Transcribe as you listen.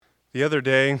The other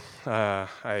day,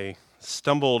 I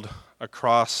stumbled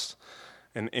across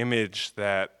an image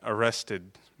that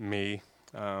arrested me.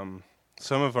 Some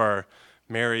of our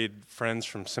married friends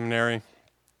from seminary,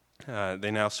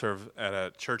 they now serve at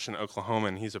a church in Oklahoma,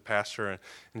 and he's a pastor,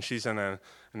 and she's in an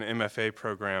MFA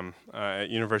program at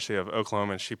University of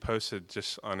Oklahoma, and she posted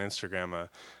just on Instagram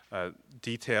a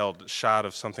detailed shot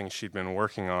of something she'd been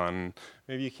working on.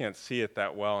 Maybe you can't see it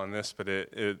that well in this, but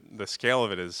the scale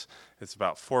of it is it's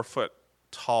about 4 foot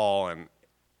tall and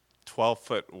 12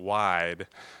 foot wide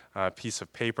piece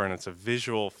of paper, and it's a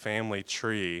visual family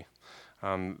tree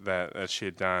that she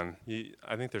had done.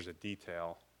 I think there's a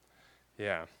detail.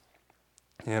 Yeah.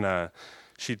 And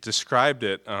she described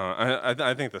it.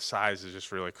 I think the size is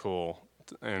just really cool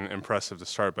and impressive to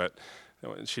start, but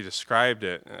she described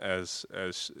it as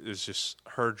is just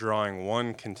her drawing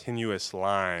one continuous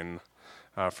line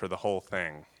for the whole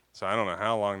thing. So I don't know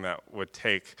how long that would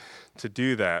take to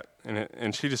do that.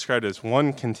 And she described it as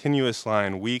one continuous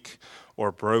line, weak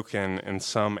or broken in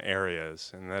some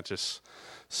areas. And that just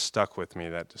stuck with me,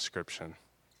 that description.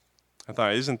 I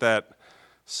thought, isn't that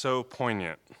so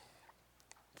poignant?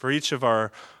 For each of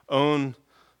our own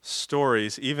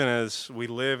stories, even as we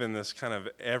live in this kind of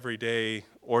everyday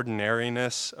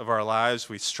ordinariness of our lives,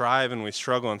 we strive and we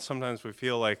struggle, and sometimes we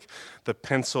feel like the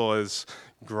pencil is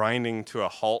grinding to a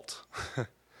halt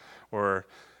or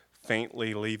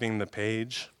faintly leaving the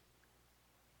page.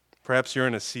 Perhaps you're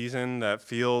in a season that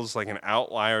feels like an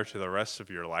outlier to the rest of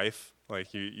your life,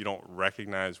 like you don't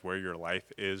recognize where your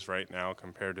life is right now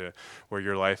compared to where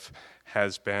your life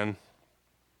has been.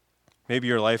 Maybe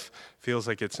your life feels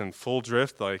like it's in full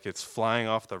drift, like it's flying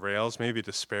off the rails. Maybe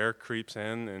despair creeps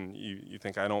in and you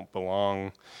think, I don't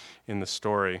belong in the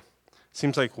story. It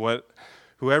seems like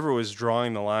whoever was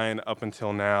drawing the line up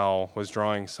until now was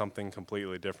drawing something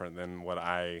completely different than what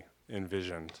I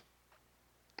envisioned.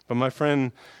 But my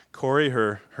friend Corey,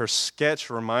 her sketch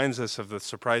reminds us of the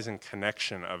surprising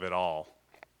connection of it all.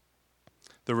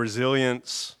 The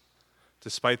resilience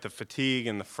despite the fatigue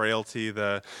and the frailty,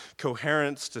 the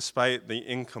coherence despite the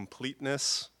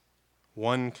incompleteness,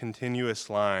 one continuous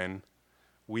line,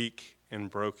 weak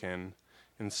and broken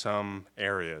in some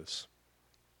areas.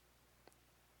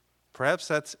 Perhaps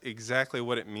that's exactly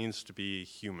what it means to be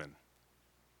human.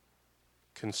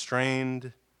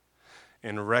 Constrained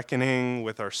and reckoning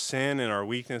with our sin and our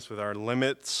weakness, with our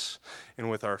limits and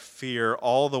with our fear,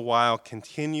 all the while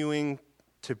continuing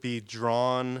to be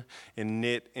drawn and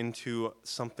knit into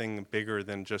something bigger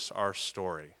than just our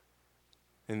story.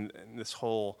 And this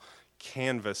whole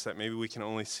canvas that maybe we can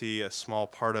only see a small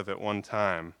part of at one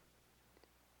time.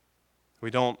 We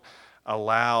don't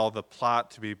allow the plot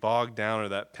to be bogged down or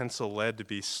that pencil lead to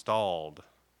be stalled.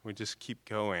 We just keep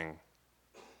going.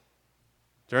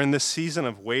 During this season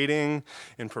of waiting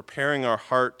and preparing our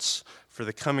hearts for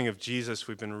the coming of Jesus,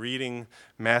 we've been reading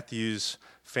Matthew's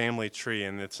family tree,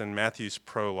 and it's in Matthew's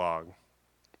prologue,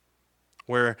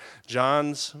 where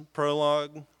John's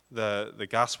prologue, the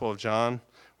Gospel of John,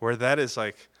 where that is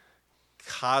like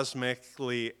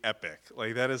cosmically epic.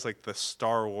 Like that is like the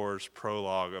Star Wars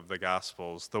prologue of the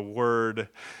Gospels. The Word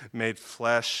made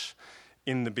flesh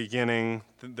in the beginning.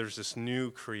 There's this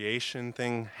new creation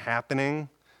thing happening.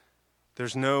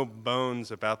 There's no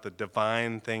bones about the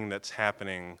divine thing that's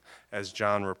happening as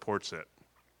John reports it.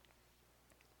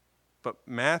 But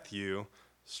Matthew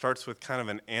starts with kind of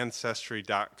an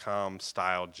Ancestry.com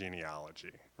style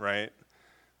genealogy, right?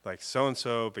 Like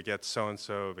so-and-so begets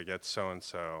so-and-so begets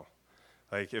so-and-so.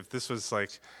 Like if this was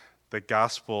like the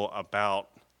gospel about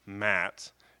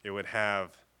Matt, it would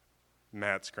have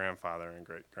Matt's grandfather and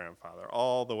great-grandfather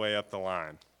all the way up the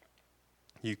line.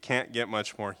 You can't get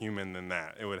much more human than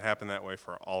that. It would happen that way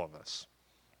for all of us.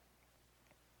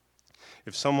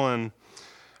 If someone,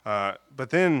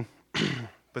 but then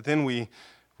we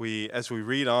as we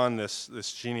read on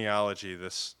this genealogy,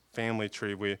 this family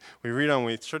tree, we read on,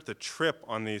 we start to trip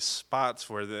on these spots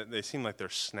where they seem like they're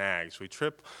snags. We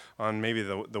trip on maybe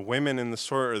the women in the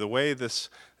story, or the way this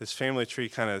family tree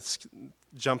kind of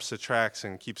jumps the tracks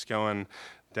and keeps going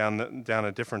down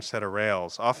a different set of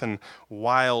rails. Often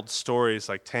wild stories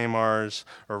like Tamar's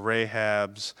or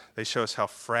Rahab's, they show us how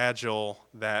fragile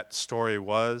that story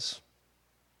was,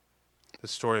 the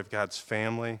story of God's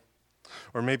family.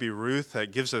 Or maybe Ruth,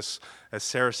 that gives us, as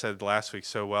Sarah said last week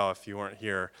so well, if you weren't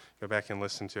here, go back and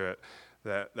listen to it,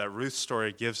 that Ruth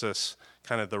story gives us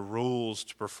kind of the rules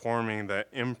to performing the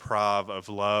improv of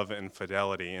love and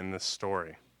fidelity in this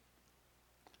story.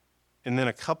 And then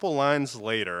a couple lines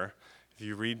later, if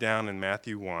you read down in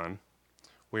Matthew 1,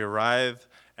 we arrive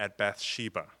at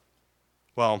Bathsheba.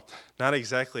 Well, not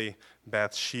exactly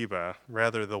Bathsheba,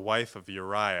 rather the wife of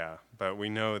Uriah, but we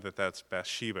know that that's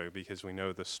Bathsheba because we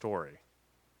know the story.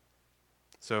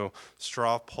 So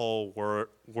straw poll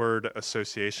word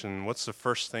association, what's the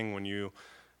first thing when you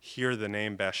hear the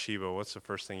name Bathsheba? What's the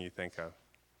first thing you think of?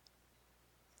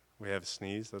 We have a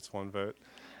sneeze. That's one vote.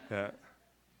 Yeah.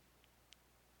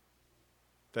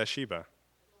 Bathsheba.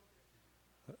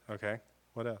 Okay.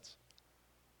 What else?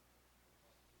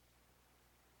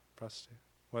 Prostitute.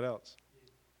 What else?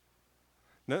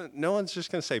 No one's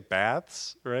just going to say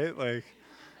baths, right?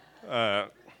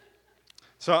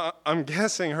 So I'm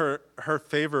guessing her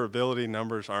favorability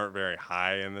numbers aren't very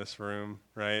high in this room,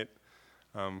 right?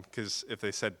 Because if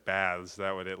they said baths,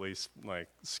 that would at least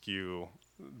skew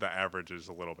the averages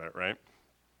a little bit, right?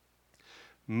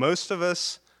 Most of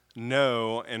us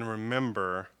know and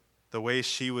remember the way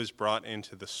she was brought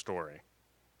into the story.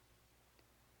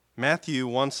 Matthew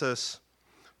wants us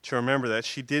to remember that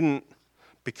she didn't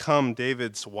become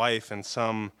David's wife in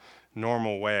some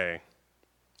normal way.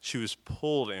 She was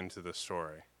pulled into the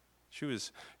story. She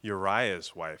was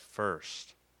Uriah's wife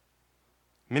first.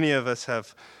 Many of us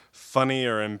have funny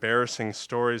or embarrassing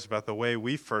stories about the way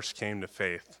we first came to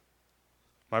faith.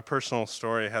 My personal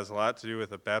story has a lot to do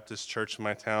with a Baptist church in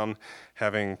my town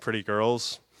having pretty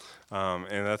girls, and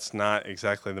that's not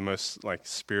exactly the most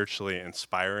spiritually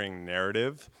inspiring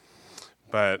narrative,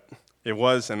 but it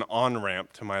was an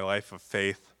on-ramp to my life of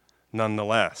faith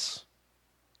nonetheless.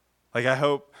 I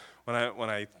hope when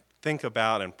I think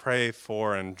about and pray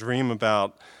for and dream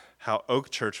about how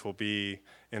Oak Church will be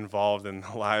involved in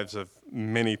the lives of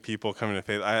many people coming to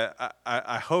faith,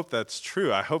 I hope that's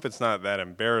true. I hope it's not that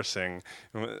embarrassing.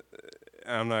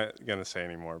 I'm not going to say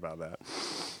any more about that.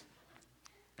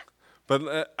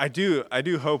 But I do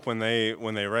hope when they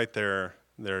write their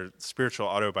spiritual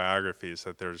autobiographies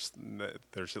that there's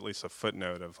at least a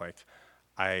footnote of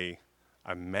I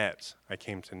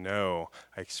came to know,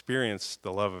 I experienced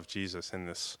the love of Jesus in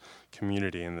this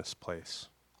community, in this place.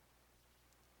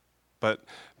 But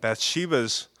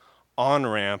Bathsheba's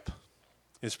on-ramp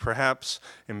is perhaps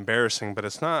embarrassing, but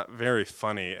it's not very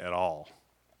funny at all.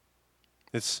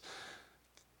 It's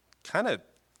kind of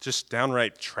just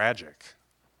downright tragic.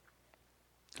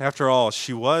 After all,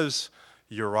 she was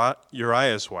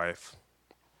Uriah's wife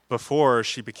before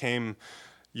she became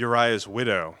Uriah's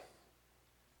widow,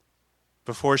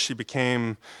 before she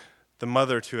became the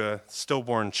mother to a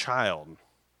stillborn child,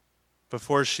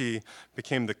 before she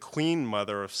became the queen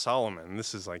mother of Solomon.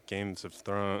 This is like Game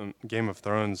of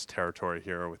Thrones territory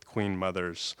here with queen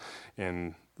mothers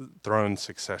in throne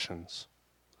successions.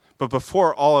 But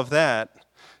before all of that,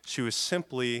 she was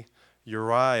simply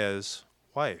Uriah's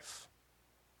wife.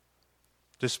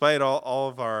 Despite all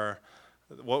of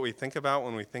what we think about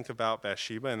when we think about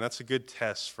Bathsheba, and that's a good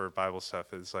test for Bible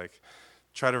stuff, is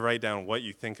try to write down what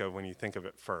you think of when you think of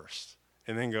it first,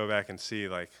 and then go back and see,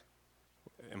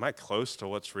 am I close to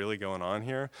what's really going on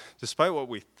here? Despite what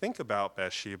we think about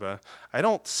Bathsheba, I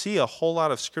don't see a whole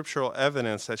lot of scriptural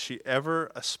evidence that she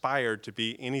ever aspired to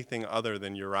be anything other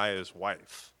than Uriah's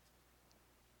wife.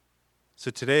 So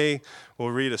today,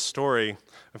 we'll read a story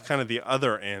of kind of the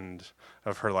other end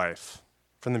of her life,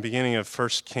 from the beginning of 1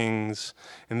 Kings,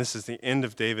 and this is the end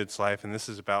of David's life, and this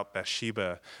is about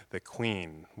Bathsheba, the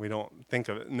queen. We don't think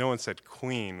of it, no one said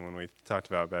queen when we talked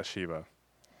about Bathsheba.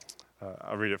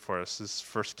 I'll read it for us. This is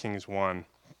 1 Kings 1,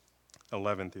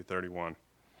 11 through 31.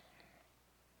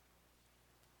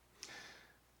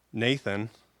 Nathan,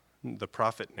 the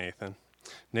prophet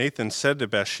Nathan said to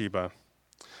Bathsheba,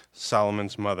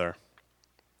 Solomon's mother,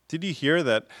 "Did you hear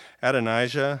that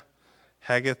Adonijah,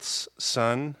 Haggith's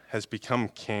son, has become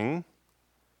king,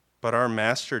 but our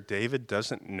master David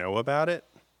doesn't know about it?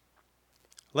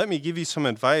 Let me give you some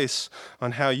advice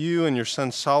on how you and your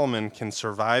son Solomon can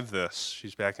survive this."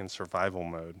 She's back in survival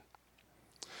mode.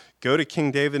 "Go to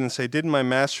King David and say, 'Didn't my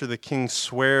master the king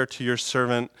swear to your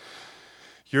servant,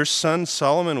 your son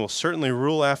Solomon will certainly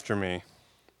rule after me.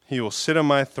 He will sit on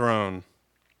my throne.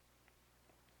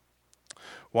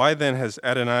 Why then has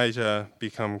Adonijah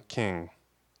become king?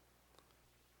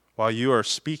 While you are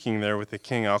speaking there with the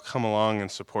king, I'll come along and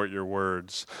support your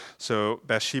words.' So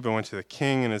Bathsheba went to the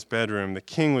king in his bedroom. The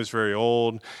king was very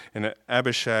old, and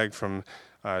Abishag from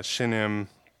Shunem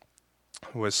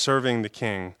was serving the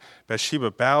king.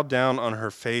 Bathsheba bowed down on her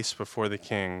face before the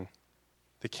king.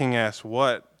 The king asked,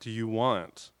 'What do you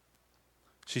want?'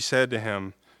 She said to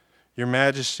him, 'Your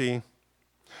Majesty,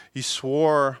 you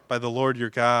swore by the Lord your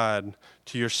God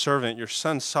to your servant, your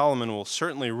son Solomon will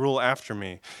certainly rule after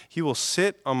me. He will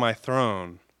sit on my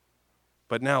throne.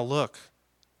 But now look,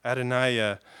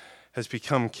 Adonijah has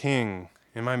become king,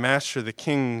 and my master the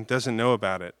king doesn't know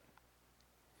about it.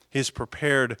 He has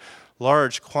prepared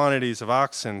large quantities of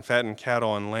oxen, fattened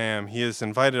cattle, and lamb. He has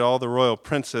invited all the royal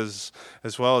princes,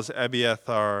 as well as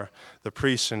Abiathar the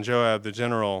priest and Joab the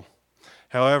general.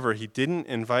 However, he didn't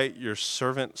invite your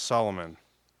servant Solomon.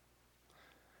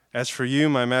 As for you,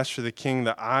 my master the king,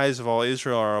 the eyes of all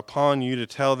Israel are upon you to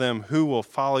tell them who will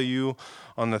follow you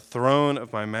on the throne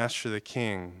of my master the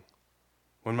king.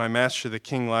 When my master the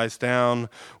king lies down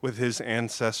with his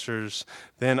ancestors,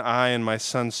 then I and my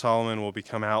son Solomon will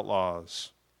become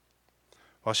outlaws."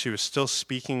 While she was still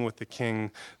speaking with the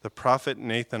king, the prophet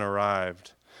Nathan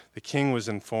arrived. The king was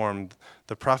informed,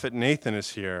 "The prophet Nathan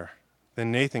is here."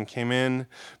 Then Nathan came in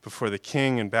before the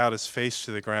king and bowed his face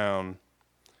to the ground.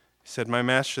 He said, "My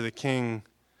master the king,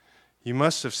 you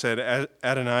must have said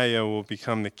Adoniah will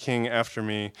become the king after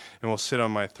me and will sit on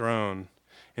my throne.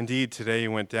 Indeed, today he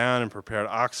went down and prepared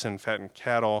oxen, fattened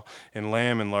cattle, and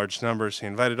lamb in large numbers. He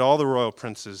invited all the royal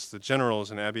princes, the generals,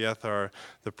 and Abiathar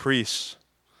the priests.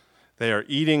 They are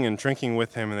eating and drinking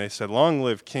with him, and they said, 'Long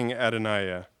live King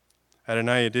Adoniah.'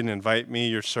 Adoniah didn't invite me,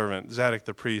 your servant, Zadok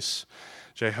the priest,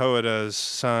 Jehoiada's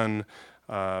son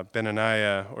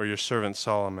Benaniah, or your servant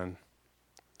Solomon.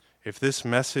 If this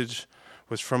message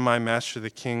was from my master the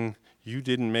king, you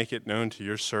didn't make it known to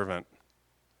your servant.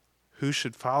 Who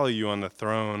should follow you on the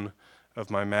throne of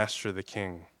my master the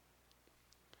king?"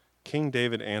 King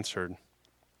David answered,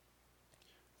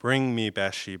 "Bring me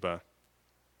Bathsheba."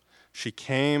 She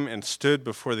came and stood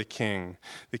before the king.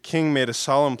 The king made a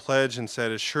solemn pledge and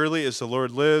said, "As surely as the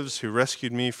Lord lives, who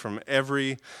rescued me from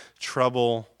every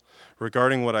trouble,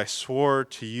 regarding what I swore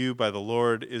to you by the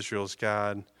Lord Israel's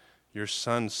God, your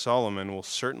son Solomon will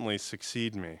certainly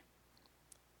succeed me.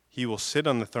 He will sit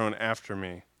on the throne after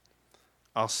me.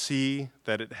 I'll see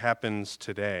that it happens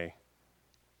today."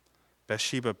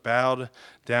 Bathsheba bowed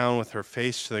down with her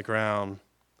face to the ground.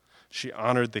 She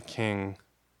honored the king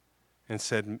and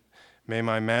said, "May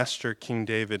my master King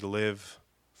David live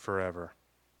forever."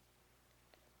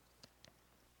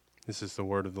 This is the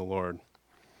word of the Lord.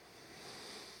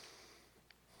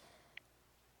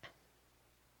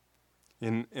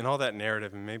 In all that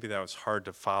narrative, and maybe that was hard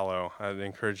to follow, I'd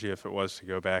encourage you, if it was, to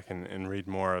go back and read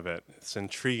more of it. It's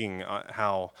intriguing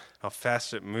how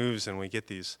fast it moves, and we get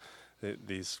these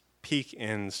peek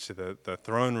ends to the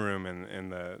throne room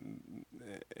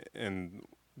and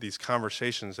these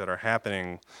conversations that are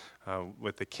happening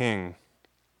with the king.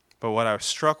 But what I was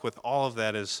struck with all of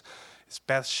that is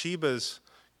Bathsheba's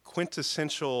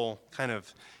quintessential kind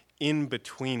of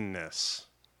in-betweenness.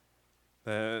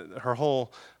 Her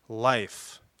whole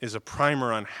life is a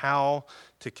primer on how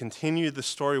to continue the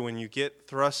story when you get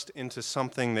thrust into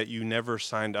something that you never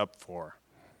signed up for.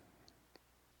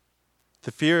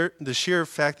 The sheer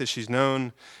fact that she's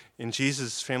known in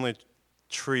Jesus' family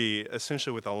tree,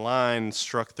 essentially with a line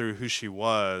struck through who she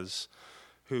was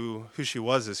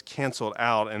is canceled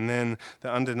out, and then the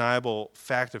undeniable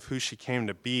fact of who she came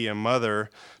to be, a mother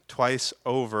twice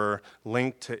over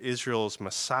linked to Israel's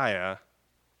Messiah,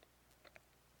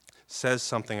 says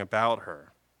something about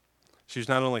her. She was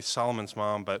not only Solomon's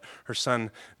mom, but her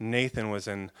son Nathan was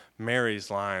in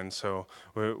Mary's line. So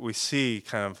we see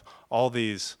kind of all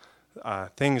these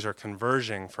things are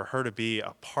converging for her to be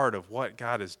a part of what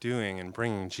God is doing and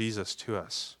bringing Jesus to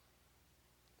us.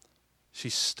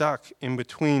 She's stuck in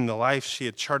between the life she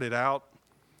had charted out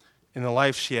and the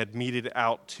life she had meted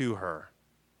out to her.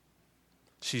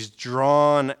 She's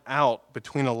drawn out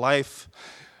between a life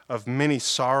of many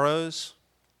sorrows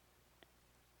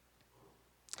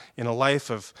in a life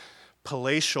of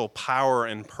palatial power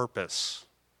and purpose.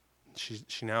 She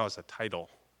now has a title.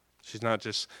 She's not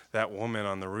just that woman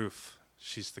on the roof.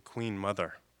 She's the Queen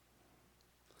Mother.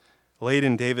 Late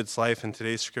in David's life in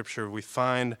today's scripture, we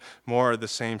find more of the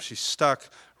same. She's stuck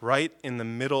right in the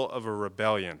middle of a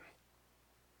rebellion.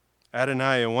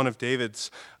 Adoniah, one of David's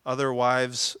other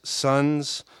wives'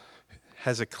 sons,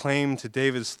 has a claim to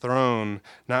David's throne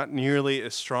not nearly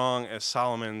as strong as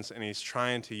Solomon's, and he's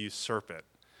trying to usurp it.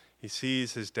 He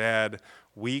sees his dad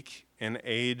weak and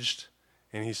aged,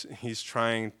 and he's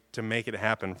trying to make it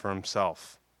happen for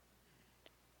himself.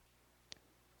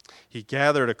 He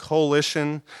gathered a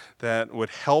coalition that would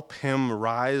help him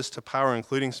rise to power,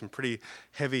 including some pretty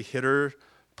heavy-hitter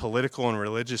political and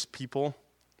religious people,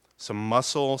 some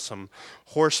muscle, some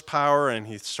horsepower, and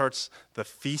he starts the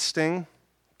feasting.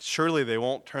 Surely they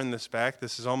won't turn this back.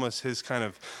 This is almost his kind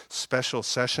of special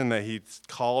session that he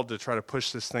called to try to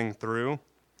push this thing through.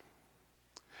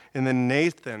 And then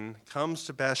Nathan comes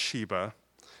to Bathsheba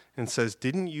and says,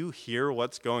 "Didn't you hear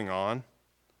what's going on?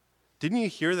 Didn't you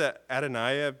hear that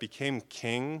Adoniah became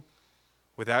king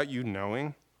without you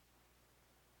knowing?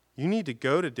 You need to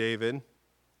go to David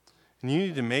And you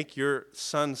need to make your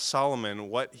son Solomon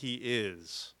what he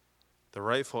is, the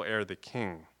rightful heir, the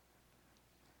king.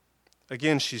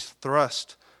 Again, she's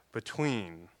thrust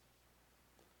between.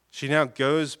 She now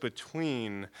goes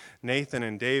between Nathan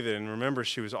and David. And remember,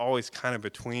 she was always kind of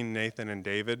between Nathan and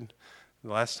David.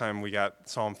 The last time we got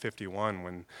Psalm 51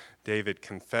 when David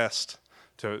confessed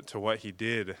to what he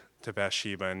did to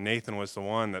Bathsheba. And Nathan was the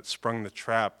one that sprung the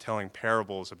trap, telling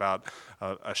parables about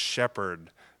a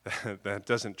shepherd that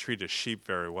doesn't treat his sheep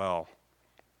very well.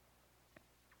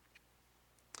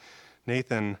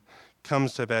 Nathan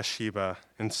comes to Bathsheba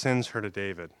and sends her to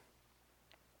David.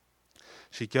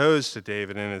 She goes to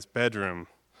David in his bedroom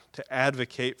to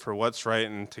advocate for what's right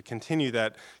and to continue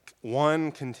that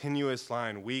one continuous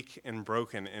line, weak and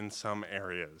broken in some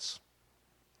areas,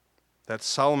 that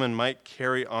Solomon might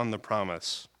carry on the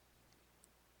promise.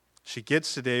 She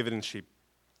gets to David and she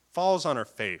falls on her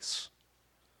face.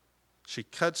 She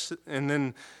cuts, and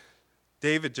then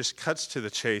David just cuts to the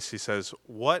chase. He says,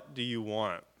 "What do you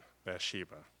want,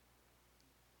 Bathsheba?"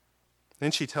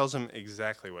 Then she tells him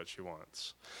exactly what she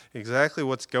wants, exactly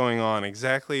what's going on,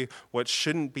 exactly what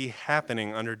shouldn't be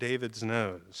happening under David's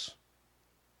nose.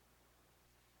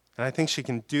 And I think she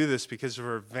can do this because of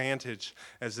her advantage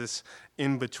as this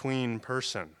in-between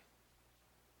person.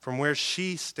 From where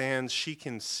she stands, she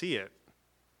can see it.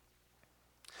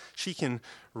 She can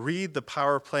read the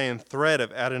power play and thread of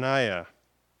Adoniah.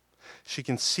 She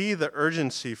can see the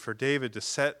urgency for David to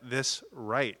set this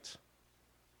right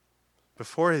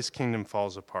before his kingdom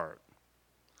falls apart.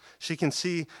 She can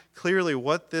see clearly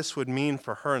what this would mean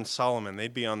for her and Solomon.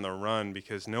 They'd be on the run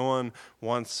because no one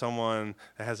wants someone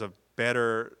that has a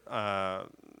better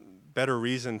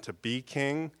reason to be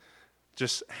king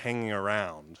just hanging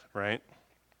around, right?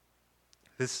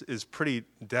 This is pretty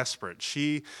desperate.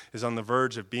 She is on the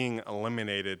verge of being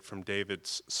eliminated from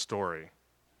David's story.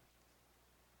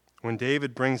 When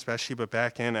David brings Bathsheba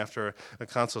back in after a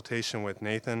consultation with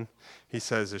Nathan, he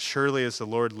says, "As surely as the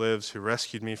Lord lives, who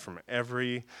rescued me from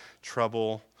every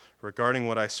trouble, regarding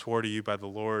what I swore to you by the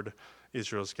Lord,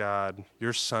 Israel's God,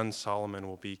 your son Solomon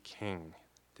will be king."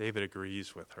 David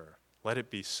agrees with her. Let it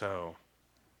be so.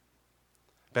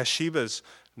 Bathsheba's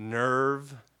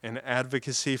nerve and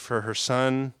advocacy for her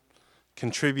son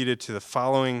contributed to the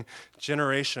following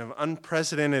generation of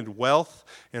unprecedented wealth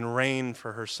and reign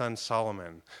for her son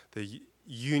Solomon, the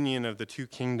union of the two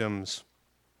kingdoms.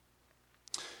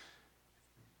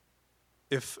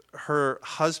 If her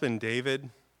husband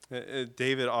David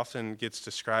often gets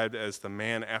described as the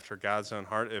man after God's own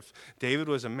heart. If David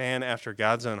was a man after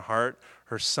God's own heart,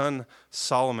 her son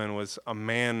Solomon was a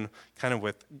man kind of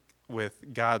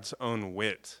with God's own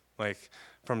wit. Like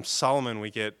from Solomon we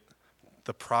get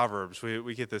the Proverbs.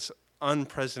 We get this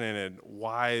unprecedented,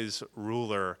 wise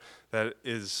ruler that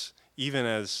is, even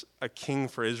as a king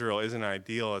for Israel isn't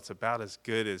ideal, it's about as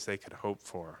good as they could hope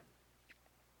for.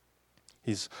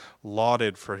 He's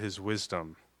lauded for his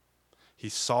wisdom. He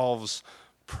solves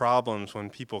problems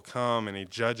when people come, and he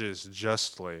judges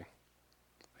justly.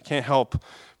 I can't help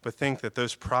but think that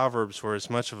those proverbs were as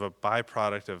much of a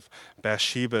byproduct of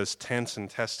Bathsheba's tense and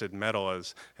tested mettle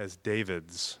as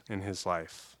David's in his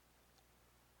life.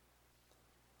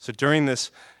 So during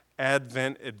this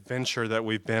Advent adventure that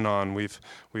we've been on, we've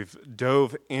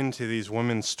dove into these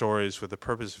women's stories with the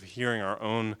purpose of hearing our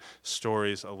own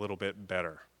stories a little bit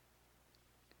better.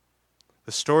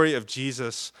 The story of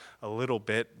Jesus a little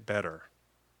bit better.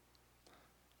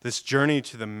 This journey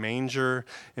to the manger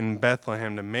in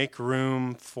Bethlehem to make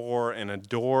room for and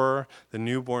adore the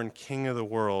newborn King of the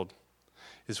world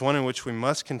is one in which we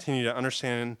must continue to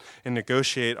understand and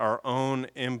negotiate our own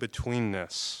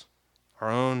in-betweenness, our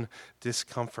own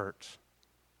discomfort.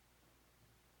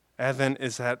 Advent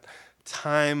is that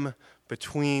time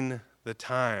between the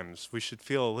times. We should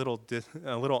feel a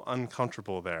little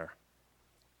uncomfortable there.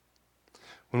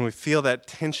 When we feel that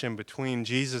tension between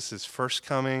Jesus' first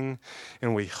coming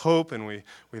and we hope and we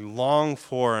long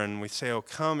for and we say, "Oh,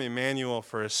 come Emmanuel,"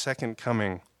 for his second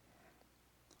coming.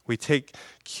 We take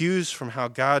cues from how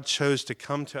God chose to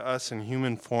come to us in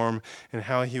human form and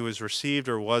how he was received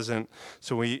or wasn't,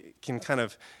 so we can kind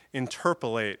of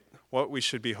interpolate what we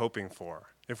should be hoping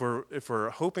for. If we're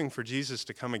hoping for Jesus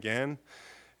to come again,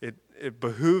 it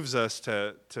behooves us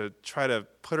to try to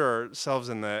put ourselves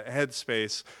in the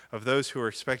headspace of those who are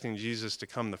expecting Jesus to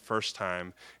come the first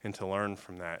time and to learn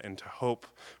from that and to hope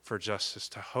for justice,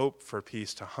 to hope for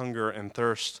peace, to hunger and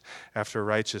thirst after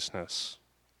righteousness.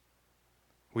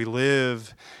 We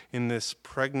live in this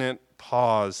pregnant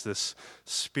pause, this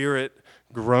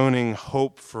spirit-groaning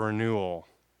hope for renewal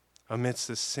amidst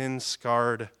the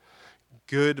sin-scarred,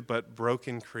 good but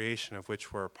broken creation of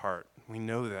which we're a part. We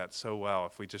know that so well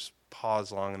if we just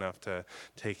pause long enough to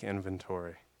take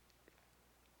inventory.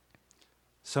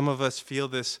 Some of us feel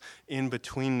this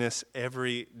in-betweenness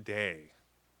every day.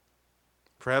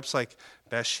 Perhaps like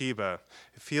Bathsheba,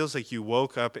 it feels like you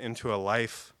woke up into a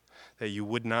life that you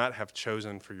would not have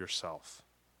chosen for yourself.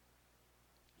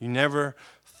 You never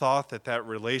thought that that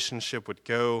relationship would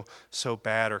go so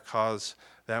bad or cause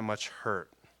that much hurt.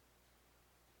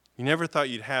 You never thought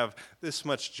you'd have this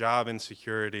much job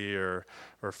insecurity or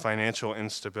financial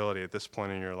instability at this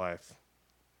point in your life.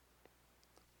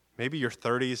 Maybe your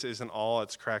 30s isn't all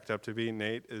it's cracked up to be.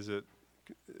 Nate,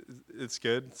 it's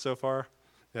good so far?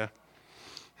 Yeah.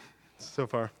 So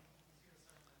far.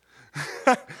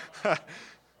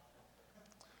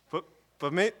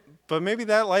 But maybe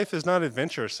that life is not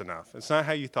adventurous enough. It's not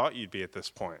how you thought you'd be at this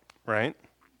point, right?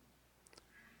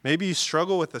 Maybe you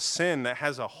struggle with a sin that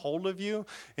has a hold of you,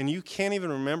 and you can't even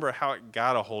remember how it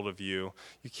got a hold of you.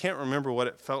 You can't remember what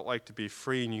it felt like to be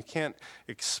free, and you can't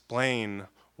explain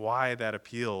why that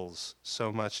appeals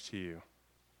so much to you.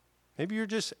 Maybe you're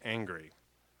just angry.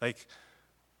 Like,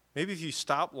 maybe if you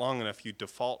stop long enough, you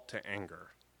default to anger,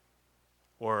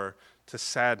 or to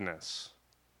sadness,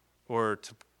 or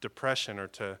to depression, or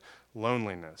to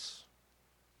loneliness.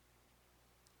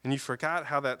 And you forgot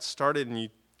how that started, and you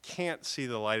can't see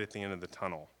the light at the end of the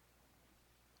tunnel.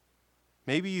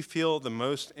 Maybe you feel the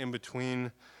most in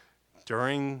between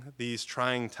during these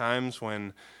trying times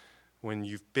when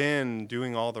you've been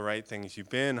doing all the right things, you've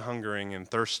been hungering and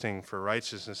thirsting for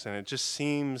righteousness, and it just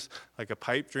seems like a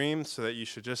pipe dream, so that you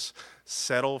should just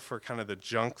settle for kind of the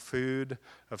junk food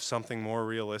of something more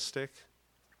realistic.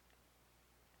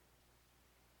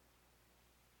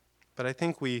 But I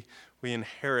think we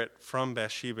inherit from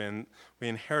Bathsheba, and we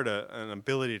inherit an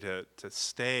ability to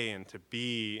stay and to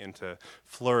be and to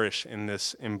flourish in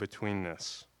this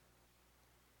in-betweenness.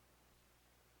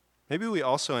 Maybe we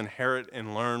also inherit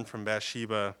and learn from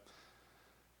Bathsheba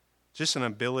just an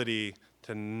ability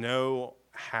to know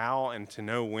how and to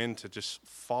know when to just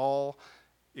fall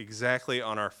exactly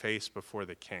on our face before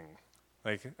the king.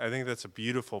 Like, I think that's a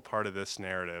beautiful part of this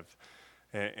narrative.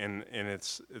 And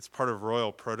it's part of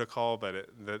royal protocol, but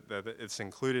it's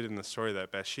included in the story that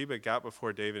Bathsheba got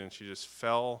before David and she just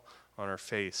fell on her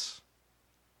face.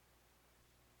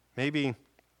 Maybe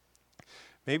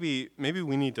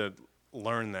we need to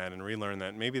learn that and relearn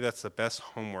that. Maybe that's the best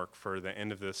homework for the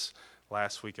end of this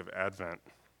last week of Advent,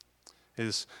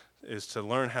 is to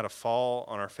learn how to fall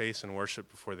on our face and worship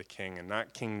before the King, and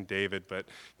not King David, but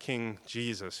King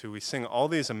Jesus, who we sing all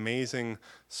these amazing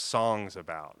songs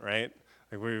about, right?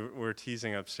 Like we're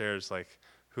teasing upstairs, like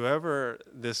whoever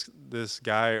this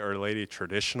guy or lady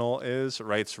traditional is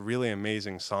writes really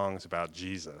amazing songs about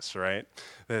Jesus, right?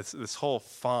 This whole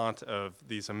font of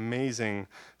these amazing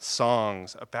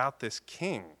songs about this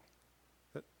king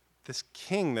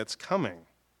that's coming.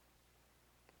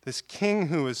 This king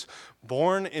who is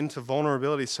born into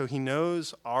vulnerability, so he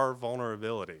knows our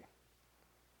vulnerability.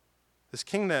 This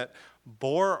king that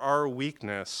bore our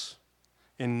weakness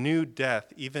in new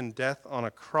death, even death on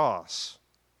a cross,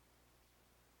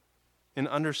 and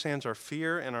understands our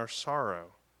fear and our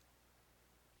sorrow.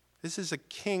 This is a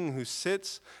king who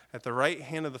sits at the right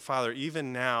hand of the Father,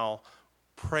 even now,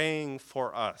 praying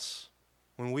for us.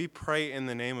 When we pray in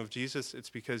the name of Jesus, it's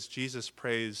because Jesus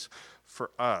prays for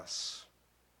us.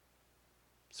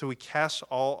 So we cast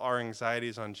all our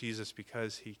anxieties on Jesus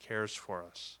because he cares for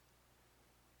us.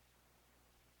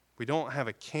 We don't have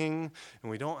a king,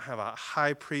 and we don't have a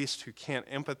high priest who can't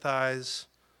empathize,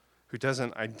 who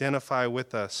doesn't identify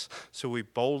with us. So we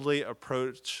boldly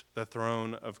approach the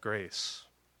throne of grace,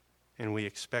 and we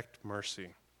expect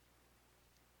mercy.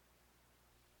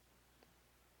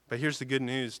 But here's the good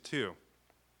news, too,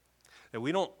 that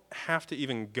we don't have to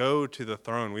even go to the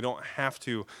throne. We don't have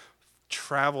to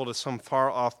travel to some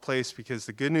far-off place, because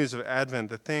the good news of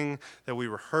Advent, the thing that we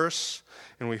rehearse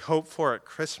and we hope for at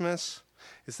Christmas,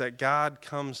 is that God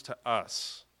comes to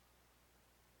us.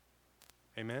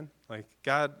 Amen? Like,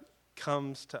 God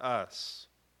comes to us.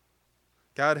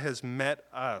 God has met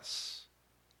us.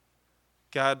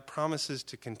 God promises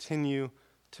to continue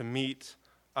to meet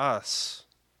us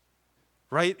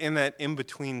right in that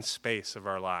in-between space of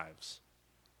our lives.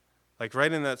 Like,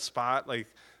 right in that spot, like,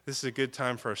 this is a good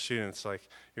time for our students. Like,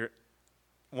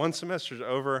 one semester's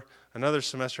over, another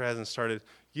semester hasn't started,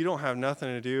 you don't have nothing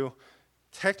to do.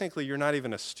 Technically, you're not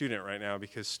even a student right now,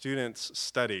 because students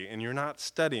study, and you're not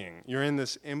studying. You're in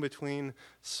this in-between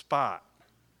spot.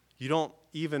 You don't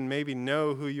even maybe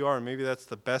know who you are. Maybe that's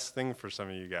the best thing for some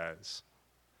of you guys.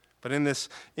 But in this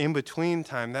in-between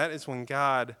time, that is when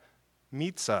God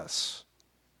meets us.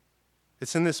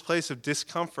 It's in this place of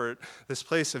discomfort, this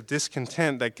place of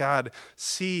discontent, that God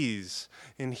sees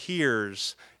and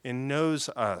hears and knows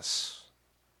us.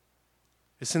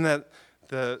 It's in that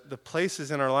the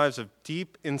places in our lives of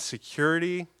deep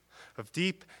insecurity, of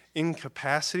deep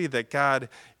incapacity, that God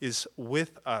is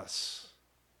with us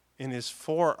and is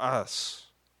for us.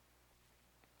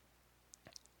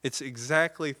 It's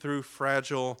exactly through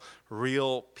fragile,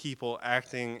 real people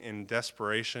acting in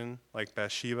desperation, like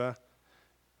Bathsheba,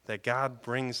 that God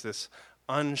brings this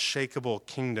unshakable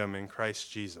kingdom in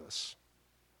Christ Jesus.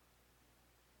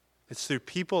 It's through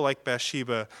people like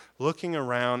Bathsheba looking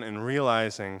around and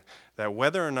realizing that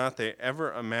whether or not they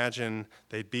ever imagine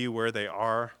they'd be where they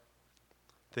are,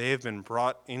 they have been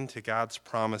brought into God's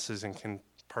promises and can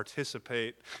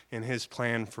participate in his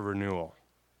plan for renewal.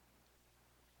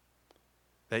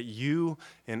 That you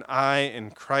and I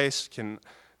and Christ can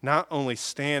not only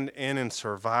stand in and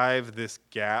survive this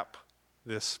gap,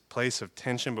 this place of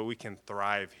tension, but we can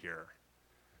thrive here.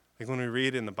 Like when we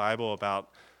read in the Bible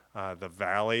about the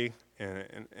valley,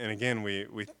 and again, we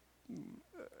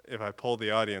if I polled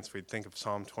the audience, we'd think of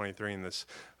Psalm 23 and this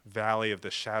valley of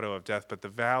the shadow of death, but the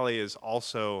valley is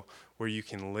also where you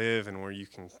can live and where you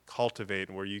can cultivate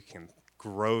and where you can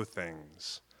grow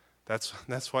things.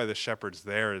 That's why the shepherd's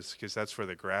there, is because that's where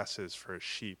the grass is for his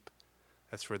sheep.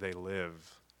 That's where they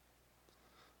live.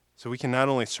 So we can not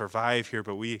only survive here,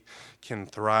 but we can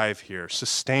thrive here,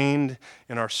 sustained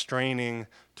in our straining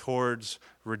towards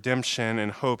redemption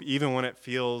and hope, even when it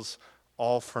feels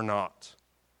all for naught,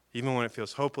 even when it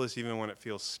feels hopeless, even when it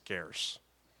feels scarce.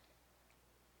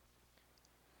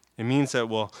 It means that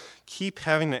we'll keep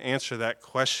having to answer that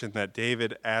question that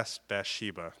David asked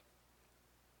Bathsheba.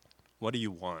 What do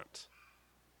you want?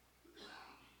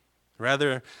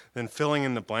 Rather than filling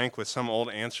in the blank with some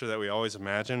old answer that we always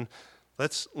imagine,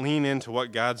 let's lean into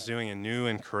what God's doing in new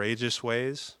and courageous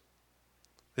ways.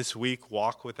 This week,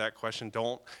 walk with that question.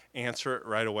 Don't answer it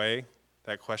right away.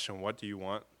 That question, what do you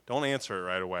want? Don't answer it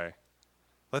right away.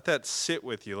 Let that sit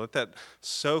with you. Let that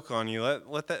soak on you.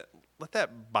 Let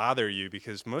that bother you,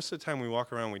 because most of the time we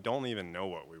walk around, we don't even know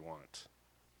what we want.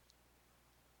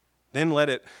 Then let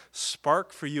it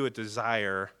spark for you a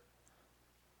desire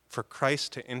for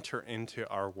Christ to enter into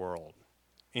our world,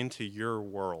 into your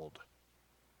world.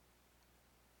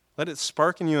 Let it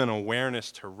spark in you an awareness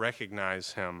to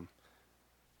recognize him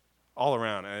all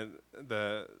around.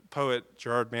 The poet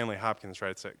Gerard Manley Hopkins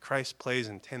writes that Christ plays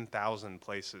in 10,000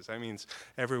 places. That means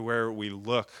everywhere we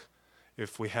look,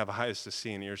 if we have eyes to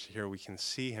see and ears to hear, we can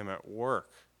see him at work.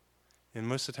 And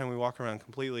most of the time we walk around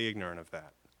completely ignorant of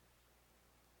that.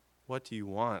 What do you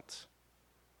want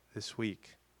this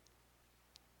week?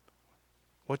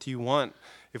 What do you want?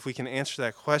 If we can answer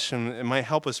that question, it might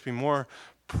help us be more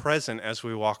present as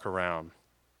we walk around.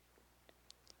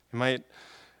 It might,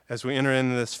 as we enter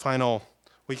into this final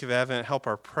week of Advent, help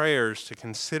our prayers to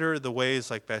consider the ways,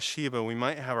 like Bathsheba, we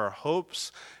might have our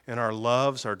hopes and our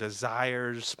loves, our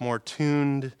desires more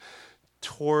tuned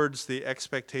towards the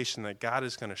expectation that God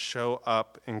is going to show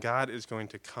up and God is going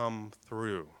to come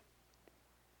through.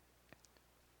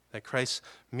 That Christ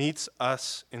meets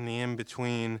us in the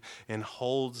in-between and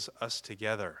holds us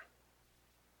together,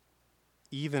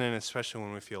 even and especially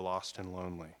when we feel lost and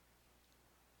lonely.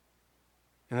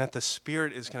 And that the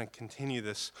Spirit is going to continue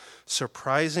this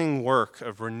surprising work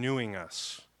of renewing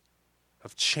us,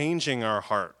 of changing our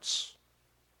hearts,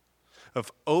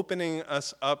 of opening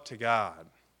us up to God,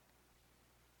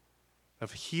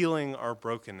 of healing our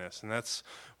brokenness. And that's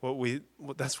what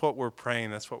we're praying,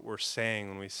 that's what we're saying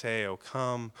when we say, O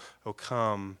come,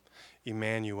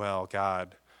 Emmanuel,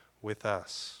 God with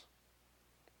us.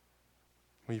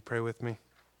 Will you pray with me?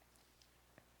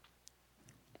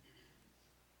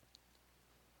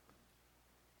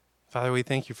 Father, we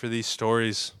thank you for these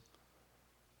stories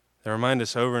that remind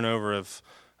us over and over of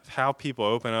how people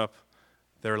open up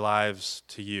their lives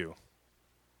to you.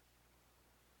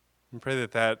 We pray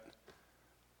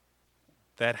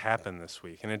that happened this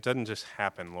week. And it doesn't just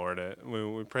happen, Lord.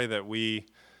 We pray that we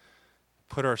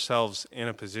put ourselves in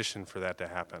a position for that to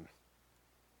happen.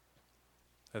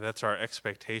 That's our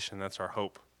expectation, that's our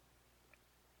hope.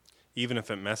 Even if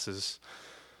it messes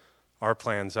our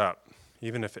plans up,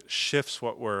 even if it shifts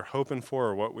what we're hoping for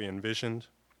or what we envisioned,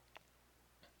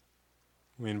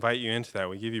 we invite you into that.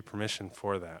 We give you permission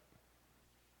for that.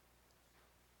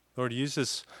 Lord, use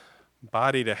this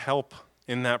body to help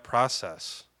in that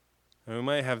process. And we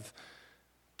might have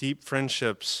deep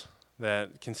friendships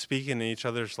that can speak into each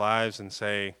other's lives and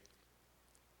say,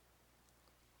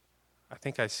 I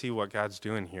think I see what God's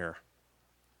doing here.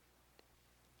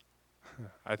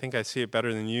 I think I see it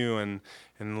better than you, and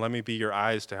let me be your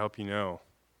eyes to help you know.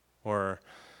 Or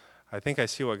I think I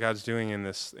see what God's doing in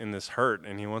this hurt,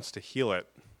 and he wants to heal it.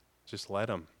 Just let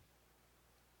him.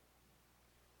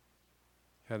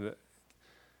 God,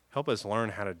 help us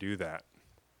learn how to do that.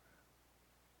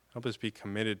 Help us be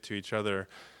committed to each other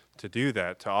to do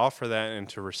that, to offer that, and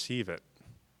to receive it.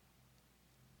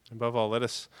 Above all, let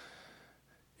us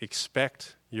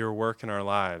expect your work in our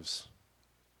lives.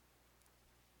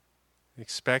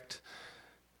 Expect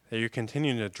that you're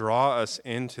continuing to draw us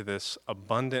into this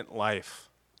abundant life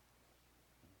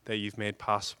that you've made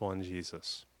possible in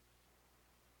Jesus.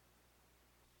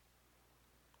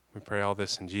 We pray all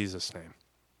this in Jesus' name.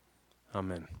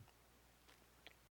 Amen.